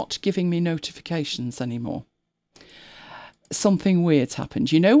is not giving me notifications anymore. Something weird's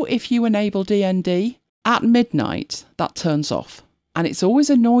happened. You know, if you enable DND, at midnight, that turns off. And it's always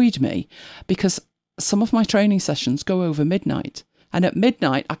annoyed me because some of my training sessions go over midnight. And at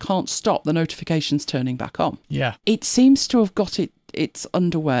midnight, I can't stop the notifications turning back on. Yeah. It seems to have got its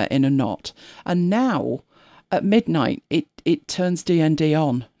underwear in a knot. And now, at midnight, it turns DND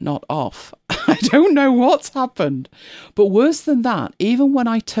on, not off. I don't know what's happened. But worse than that, even when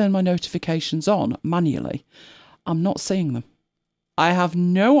I turn my notifications on manually, I'm not seeing them. I have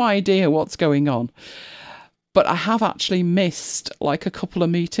no idea what's going on. But I have actually missed like a couple of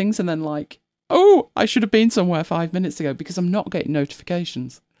meetings and then like, oh, I should have been somewhere 5 minutes ago because I'm not getting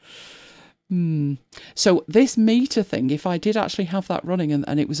notifications. So this meter thing, if I did actually have that running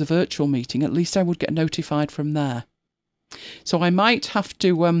and it was a virtual meeting, at least I would get notified from there. So I might have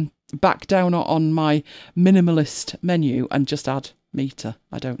to back down on my minimalist menu and just add meter.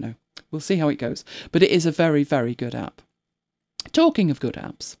 I don't know. We'll see how it goes. But it is a very, very good app. Talking of good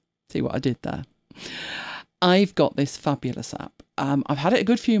apps, see what I did there? I've got this fabulous app. I've had it a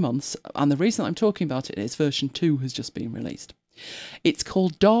good few months, and the reason I'm talking about it is version 2 has just been released. It's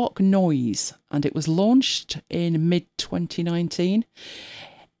called Dark Noise, and it was launched in mid-2019.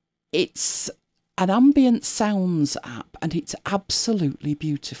 It's an ambient sounds app, and it's absolutely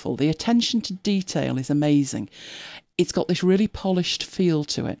beautiful. The attention to detail is amazing. It's got this really polished feel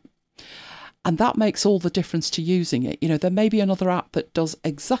to it. And that makes all the difference to using it. You know, there may be another app that does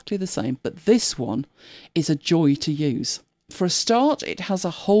exactly the same, but this one is a joy to use. For a start, it has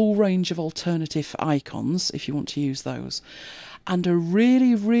a whole range of alternative icons, if you want to use those, and a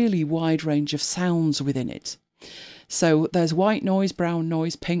really, really wide range of sounds within it. So there's white noise, brown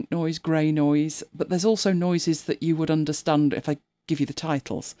noise, pink noise, grey noise, but there's also noises that you would understand if I give you the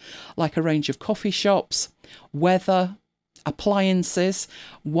titles, like a range of coffee shops, weather, appliances.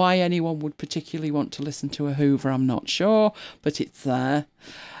 Why anyone would particularly want to listen to a Hoover, I'm not sure, but it's there.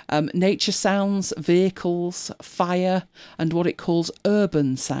 Nature sounds, vehicles, fire, and what it calls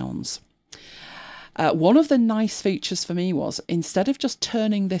urban sounds. One of the nice features for me was, instead of just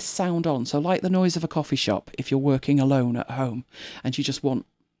turning this sound on, so like the noise of a coffee shop, if you're working alone at home and you just want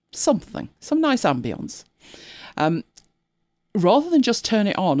some nice ambience, rather than just turn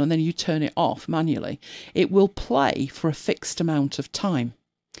it on and then you turn it off manually, it will play for a fixed amount of time,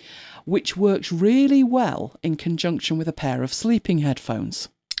 which works really well in conjunction with a pair of sleeping headphones.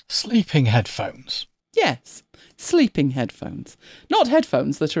 Sleeping headphones? Yes, sleeping headphones. Not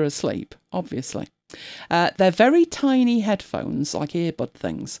headphones that are asleep, obviously. They're very tiny headphones, like earbud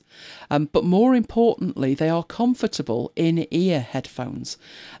things, but more importantly, they are comfortable in-ear headphones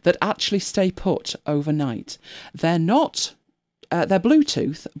that actually stay put overnight. They're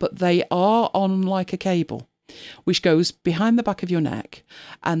Bluetooth, but they are on like a cable, which goes behind the back of your neck,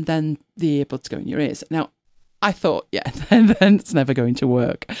 and then the earbuds go in your ears. Now, I thought, yeah, then it's never going to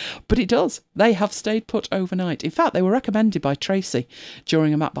work. But it does. They have stayed put overnight. In fact, they were recommended by Tracy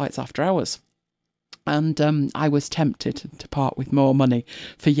during a Mac Bites After Hours. And I was tempted to part with more money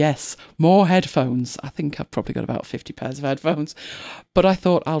for, yes, more headphones. I think I've probably got about 50 pairs of headphones. But I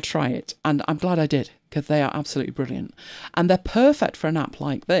thought I'll try it. And I'm glad I did, because they are absolutely brilliant. And they're perfect for an app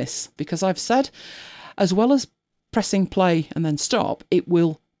like this, because I've said, as well as pressing play and then stop, it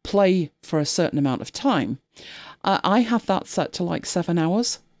will play for a certain amount of time. I have that set to like 7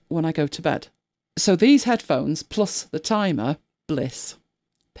 hours when I go to bed. So these headphones plus the timer, bliss,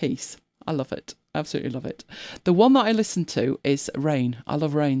 peace. I love it. Absolutely love it. The one that I listen to is rain. I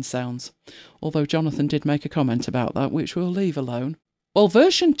love rain sounds. Although Jonathan did make a comment about that, which we'll leave alone. Well,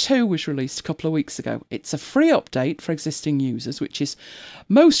 version 2 was released a couple of weeks ago. It's a free update for existing users, which is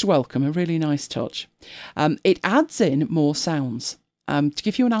most welcome, a really nice touch. It adds in more sounds. To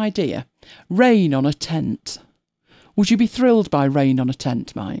give you an idea, rain on a tent. Would you be thrilled by rain on a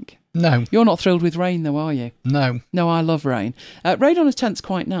tent, Mike? No, You're not thrilled with rain though, are you? no. No, I love rain. Rain on a tent's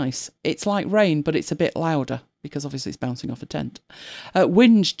quite nice. It's like rain, but it's a bit louder because obviously it's bouncing off a tent.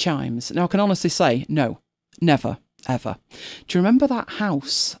 Wind chimes. Now, I can honestly say, no, never, ever. Do you remember that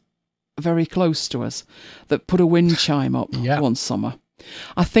house very close to us that put a wind chime up one summer?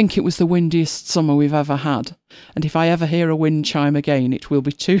 I think it was the windiest summer we've ever had. And if I ever hear a wind chime again, it will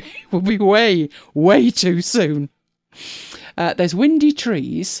be way, way too soon. There's windy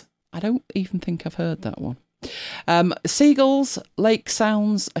trees. I don't even think I've heard that one. Seagulls, lake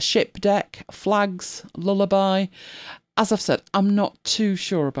sounds, a ship deck, flags, lullaby. As I've said, I'm not too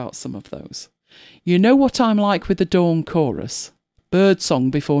sure about some of those. You know what I'm like with the dawn chorus? Birdsong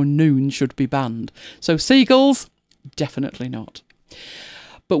before noon should be banned. So seagulls, definitely not.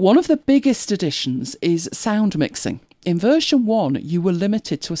 But one of the biggest additions is sound mixing. In version 1, you were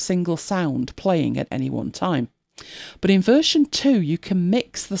limited to a single sound playing at any one time. But in version 2, you can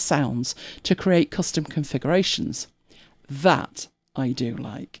mix the sounds to create custom configurations. That I do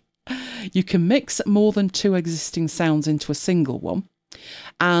like. You can mix more than 2 existing sounds into a single one,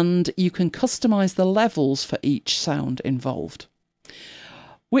 and you can customize the levels for each sound involved,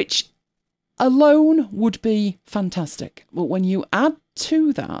 which alone would be fantastic. But when you add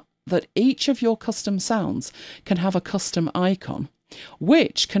to that each of your custom sounds can have a custom icon,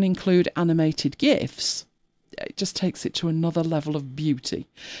 which can include animated GIFs, it just takes it to another level of beauty.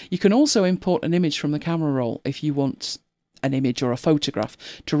 You can also import an image from the camera roll if you want an image or a photograph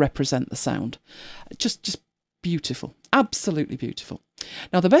to represent the sound. Just beautiful. Absolutely beautiful.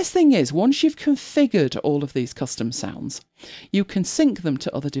 Now, the best thing is, once you've configured all of these custom sounds, you can sync them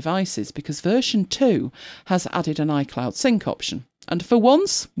to other devices because version 2 has added an iCloud sync option. And for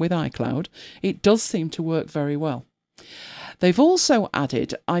once, with iCloud, it does seem to work very well. They've also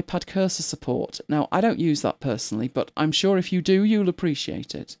added iPad cursor support. Now, I don't use that personally, but I'm sure if you do, you'll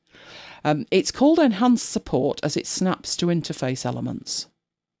appreciate it. It's called enhanced support as it snaps to interface elements.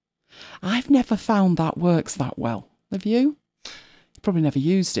 I've never found that works that well. Have you? You've probably never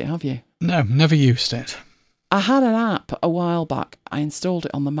used it, have you? No, never used it. I had an app a while back. I installed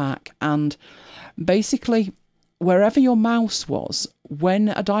it on the Mac, and basically, wherever your mouse was, when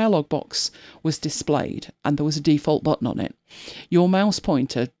a dialog box was displayed and there was a default button on it, your mouse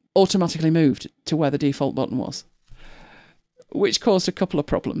pointer automatically moved to where the default button was, which caused a couple of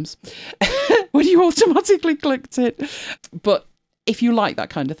problems when you automatically clicked it. But if you like that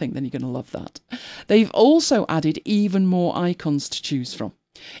kind of thing, then you're going to love that. They've also added even more icons to choose from,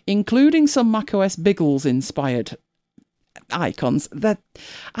 including some macOS Biggles inspired icons.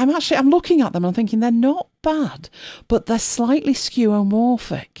 I'm looking at them and I'm thinking they're not bad, but they're slightly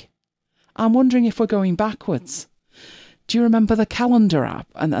skeuomorphic. I'm wondering if we're going backwards. Do you remember the calendar app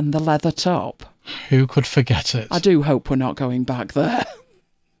and the leather top? Who could forget it? I do hope we're not going back there.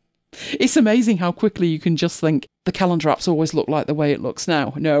 It's amazing how quickly you can just think the calendar apps always look like the way it looks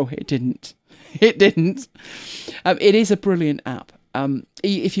now. No, it didn't. It didn't. It is a brilliant app.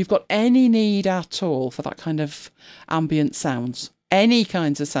 If you've got any need at all for that kind of ambient sounds, any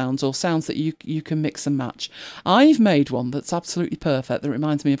kinds of sounds or sounds that you can mix and match, I've made one that's absolutely perfect that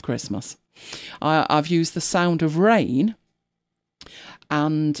reminds me of Christmas. I've used the sound of rain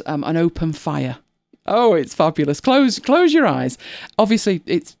and an open fire. Oh, it's fabulous. Close your eyes. Obviously,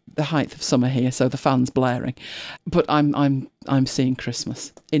 it's the height of summer here, so the fan's blaring, but I'm seeing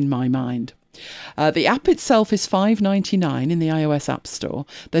Christmas in my mind. The app itself is $5.99 in the iOS App Store.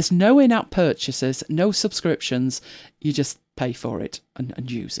 There's no in-app purchases, no subscriptions. You just pay for it and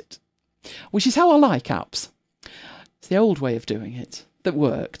use it, which is how I like apps. It's the old way of doing it that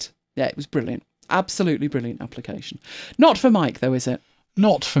worked. Yeah, it was brilliant. Absolutely brilliant application. Not for Mike, though, is it?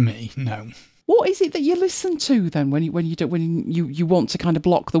 Not for me, no. What is it that you listen to then when you want to kind of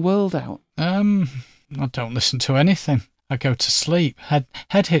block the world out? I don't listen to anything. I go to sleep.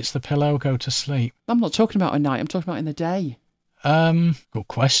 Head hits the pillow, go to sleep. I'm not talking about at night. I'm talking about in the day. Good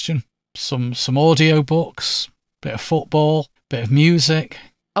question. Some audio books, bit of football, bit of music.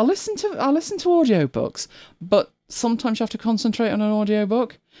 I listen to audiobooks, but sometimes you have to concentrate on an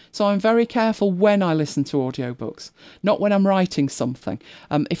audiobook. So I'm very careful when I listen to audiobooks, not when I'm writing something.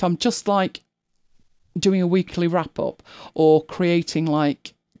 If I'm just like doing a weekly wrap up or creating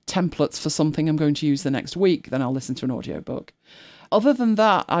like templates for something I'm going to use the next week, then I'll listen to an audiobook. Other than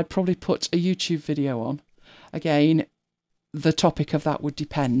that, I'd probably put a YouTube video on. Again, the topic of that would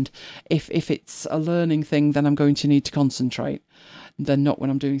depend. If it's a learning thing, then I'm going to need to concentrate, then not when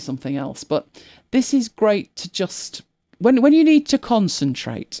I'm doing something else. But this is great to just when you need to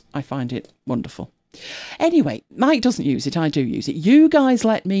concentrate. I find it wonderful. Anyway, Mike doesn't use it, I do use it. You guys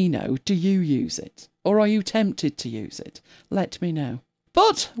let me know, do you use it? Or are you tempted to use it? Let me know.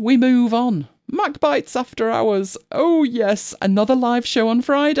 But we move on. MacBites After Hours. Oh yes, another live show on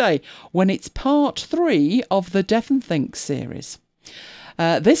Friday when it's part 3 of the Death and Think series.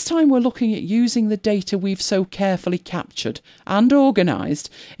 This time we're looking at using the data we've so carefully captured and organised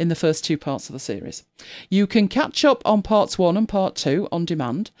in the first 2 parts of the series. You can catch up on parts 1 and part 2 on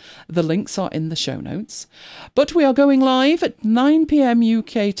demand. The links are in the show notes. But we are going live at 9 p.m.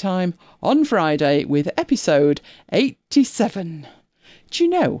 UK time on Friday with episode 87. Do you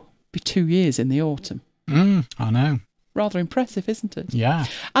know? Be 2 years in the autumn. I know. Rather impressive, isn't it? Yeah.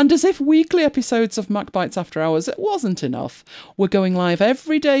 And as if weekly episodes of MacBites After Hours wasn't enough, we're going live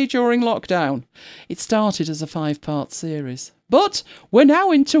every day during lockdown. It started as a 5-part series, but we're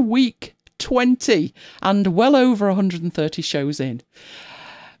now into week 20 and well over 130 shows in.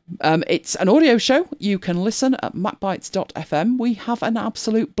 It's an audio show. You can listen at macbites.fm. We have an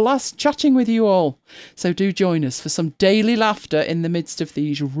absolute blast chatting with you all. So do join us for some daily laughter in the midst of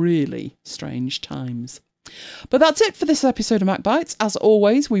these really strange times. But that's it for this episode of MacBites. As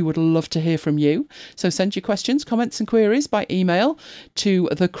always, we would love to hear from you. So send your questions, comments and queries by email to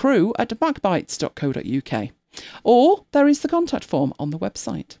thecrew@macbites.co.uk. Or there is the contact form on the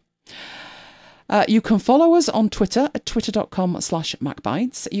website. You can follow us on Twitter at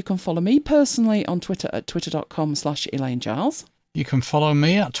twitter.com/MacBites. You can follow me personally on Twitter at twitter.com/Elaine Giles. You can follow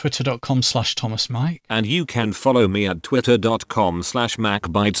me at twitter.com/ThomasMike. And you can follow me at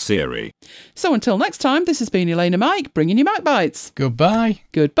twitter.com/MacBitesSiri. So until next time, this has been Elaine and Mike bringing you MacBites. Goodbye.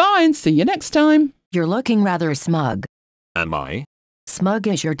 Goodbye and see you next time. You're looking rather smug. Am I? Smug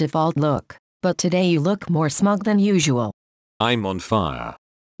is your default look, but today you look more smug than usual. I'm on fire.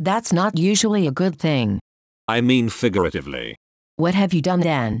 That's not usually a good thing. I mean figuratively. What have you done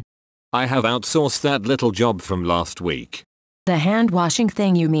then? I have outsourced that little job from last week. The hand washing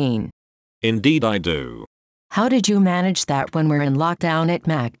thing, you mean? Indeed I do. How did you manage that when we're in lockdown at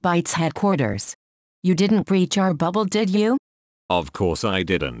MacBites headquarters? You didn't breach our bubble, did you? Of course I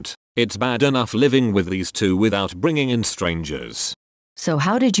didn't. It's bad enough living with these two without bringing in strangers. So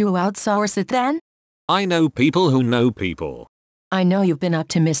how did you outsource it then? I know people who know people. I know you've been up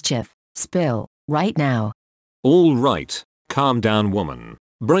to mischief. Spill, right now. All right, calm down woman.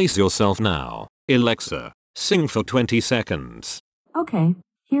 Brace yourself now. Alexa, sing for 20 seconds. Okay,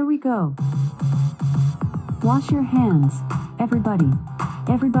 here we go. Wash your hands, everybody.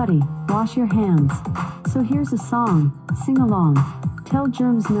 Everybody, wash your hands. So here's a song, sing along. Tell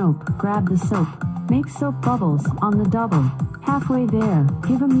germs nope, grab the soap. Make soap bubbles on the double. Halfway there,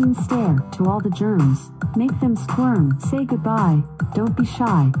 give a mean stare to all the germs. Make them squirm, say goodbye, don't be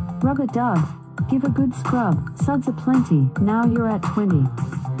shy. Rub a dub, give a good scrub. Suds aplenty, now you're at 20.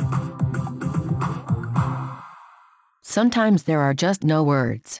 Sometimes there are just no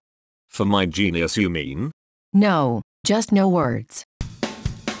words. For my genius you mean? No, just no words.